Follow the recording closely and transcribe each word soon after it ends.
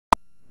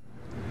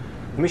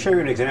Let me show you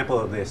an example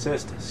of the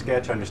ASSIST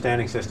Sketch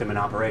Understanding System in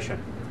operation.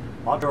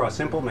 I'll draw a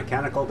simple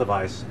mechanical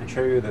device and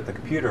show you that the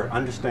computer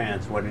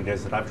understands what it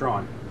is that I've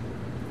drawn.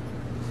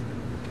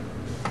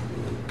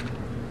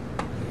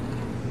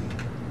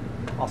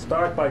 I'll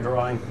start by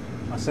drawing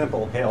a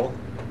simple hill.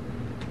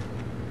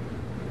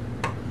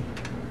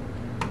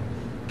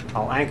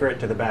 I'll anchor it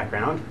to the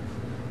background.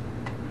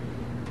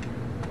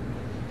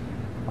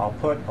 I'll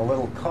put a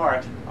little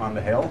cart on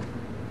the hill,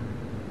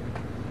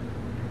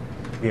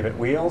 give it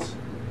wheels,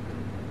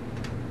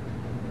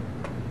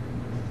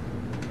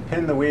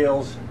 pin the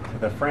wheels to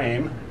the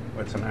frame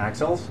with some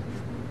axles,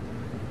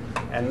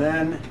 and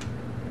then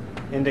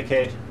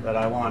indicate that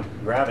I want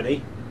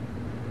gravity.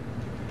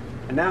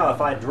 And now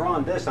if I'd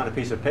drawn this on a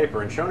piece of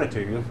paper and shown it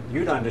to you,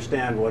 you'd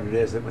understand what it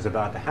is that was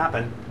about to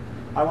happen.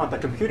 I want the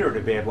computer to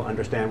be able to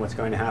understand what's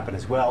going to happen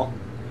as well.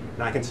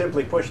 And I can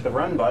simply push the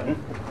run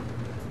button,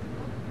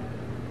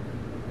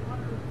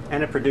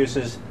 and it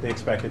produces the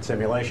expected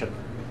simulation.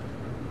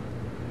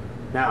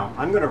 Now,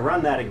 I'm going to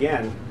run that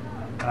again,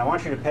 and I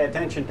want you to pay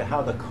attention to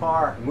how the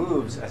car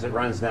moves as it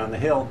runs down the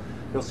hill.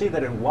 You'll see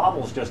that it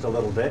wobbles just a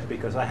little bit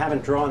because I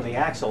haven't drawn the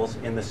axles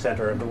in the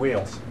center of the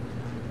wheels.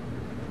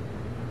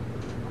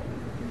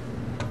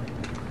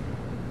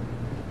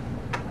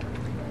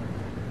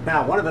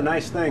 Now, one of the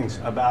nice things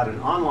about an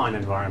online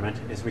environment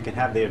is we can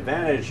have the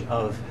advantage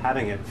of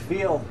having it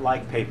feel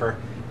like paper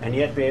and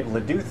yet be able to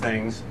do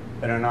things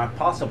that are not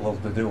possible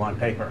to do on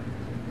paper.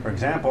 For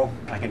example,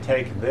 I can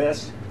take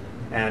this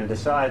and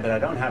decide that I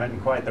don't have it in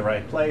quite the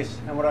right place,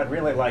 and what I'd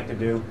really like to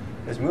do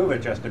is move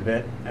it just a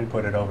bit and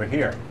put it over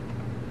here.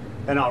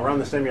 Then I'll run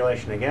the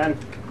simulation again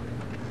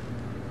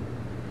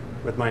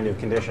with my new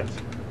conditions.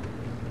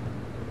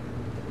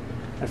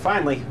 And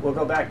finally, we'll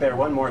go back there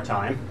one more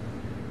time.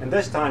 And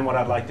this time what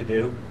I'd like to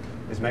do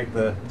is make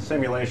the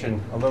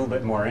simulation a little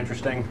bit more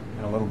interesting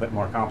and a little bit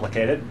more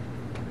complicated.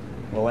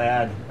 We'll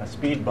add a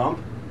speed bump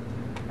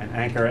and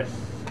anchor it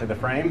to the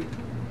frame.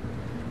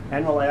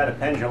 And we'll add a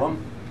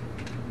pendulum.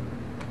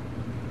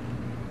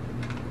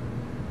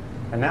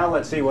 And now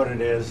let's see what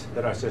it is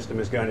that our system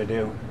is going to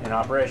do in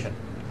operation.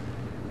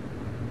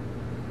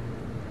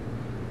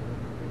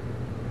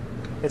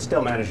 It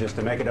still manages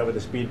to make it over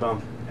the speed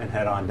bump and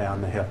head on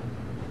down the hill.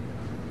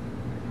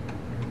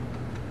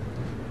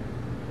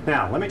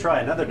 Now, let me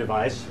try another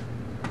device.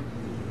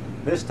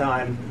 This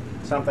time,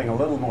 something a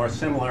little more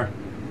similar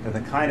to the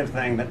kind of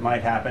thing that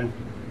might happen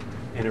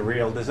in a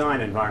real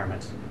design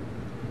environment.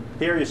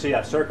 Here you see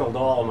I've circled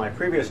all of my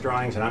previous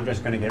drawings, and I'm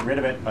just going to get rid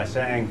of it by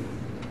saying,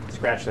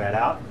 scratch that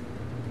out.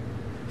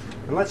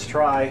 And let's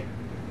try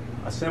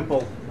a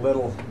simple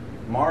little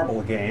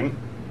marble game,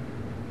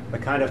 the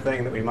kind of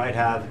thing that we might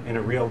have in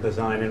a real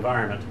design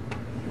environment.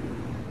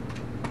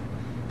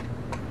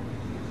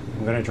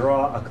 I'm going to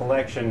draw a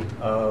collection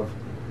of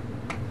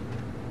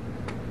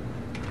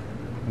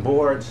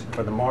boards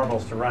for the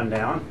marbles to run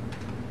down.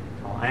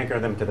 I'll anchor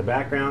them to the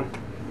background,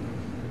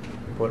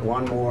 put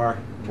one more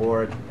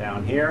board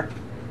down here,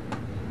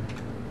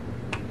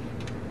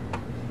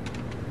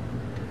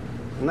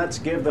 and let's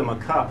give them a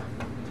cup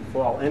to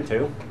fall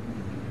into.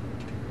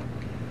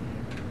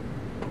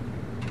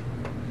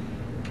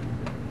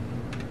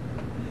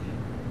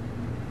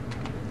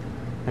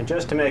 And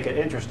just to make it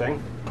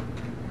interesting,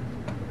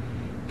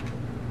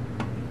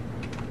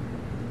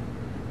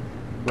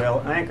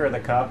 we'll anchor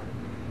the cup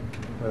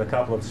with a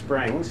couple of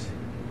springs,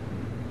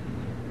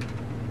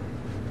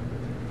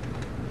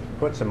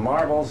 put some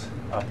marbles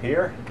up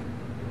here,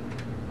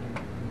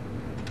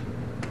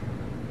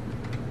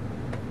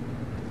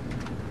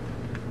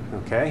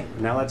 okay,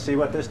 now let's see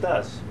what this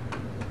does.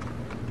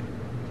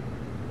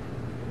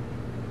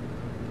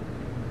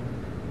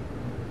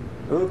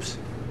 Oops,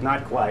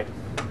 not quite.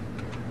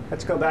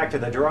 Let's go back to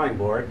the drawing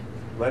board,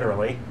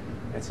 literally,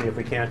 and see if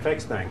we can't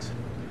fix things.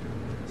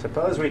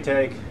 Suppose we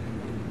take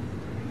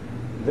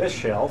this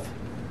shelf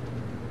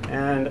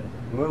and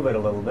move it a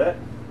little bit.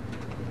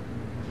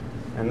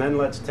 And then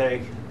let's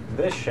take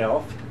this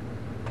shelf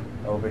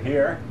over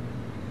here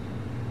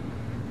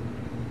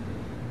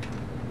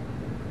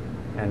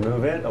and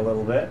move it a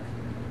little bit.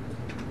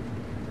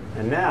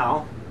 And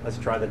now, let's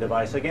try the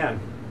device again.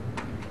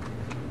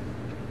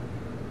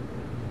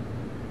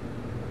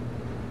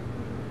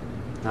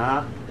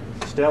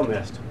 Still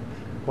missed.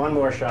 One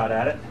more shot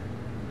at it.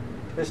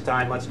 This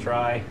time, let's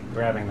try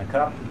grabbing the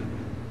cup,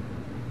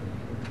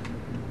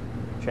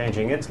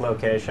 changing its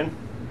location.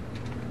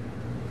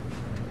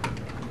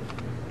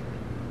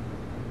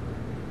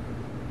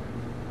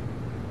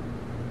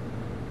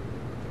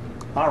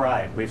 All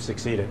right, we've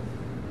succeeded.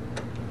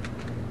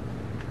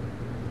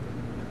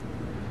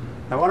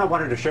 Now what I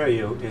wanted to show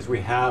you is we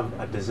have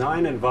a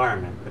design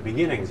environment, the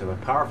beginnings of a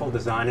powerful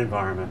design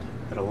environment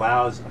that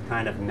allows a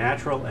kind of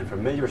natural and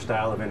familiar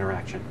style of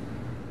interaction.